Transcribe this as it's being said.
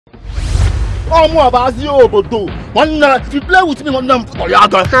Oh, more about you, but do. If you play with me,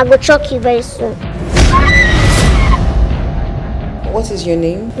 I will choke you very soon. What is your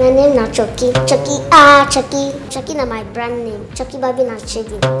name? My name is Shoki. Shoki na my brand name. Shoki Baby na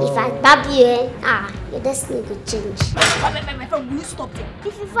Chedi. If I bab you, your destiny will change. My friend, will you stop there?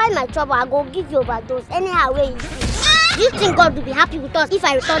 If you find my trouble, I go give you overdose. Anyhow, way you do. Do you think God will be happy with us if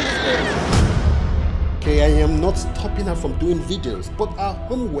I return this thing? Okay, I am not stopping her from doing videos, but our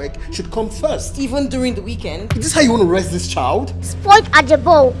homework should come first. Even during the weekend? Is this how you want to raise this child? Spoiled at the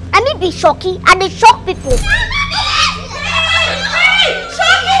ball. I mean, be Shoki and they shock people.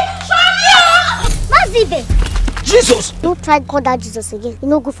 Jesus! Don't try to call that Jesus again. You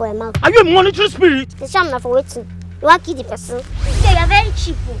no good for your mouth. Are you a monitoring spirit? The sham na for waiting. You want to kill the person. Okay, you're very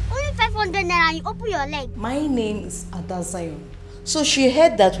cheap. Only 500 naira and you open your leg. My name is Adazion. So she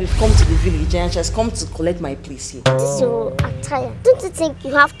heard that we've come to the village and she has come to collect my place here. This is your attire. Don't you think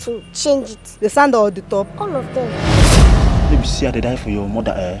you have to change it? The sandal or the top? All of them. Let me see how they die for your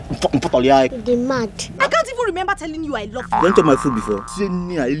mother. They're mad. I can't even remember telling you I love you. You don't take my food before. This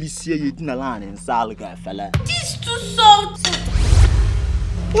is too salty.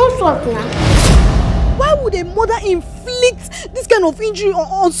 Don't talk now. Why would a mother inflict this kind of injury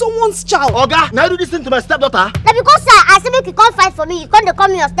on someone's child? Oga, now you do this thing to my stepdaughter? Now because I said make you can't fight for me, you can't call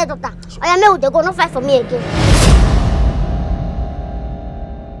me your stepdaughter. I am here with the go, not fight for me again.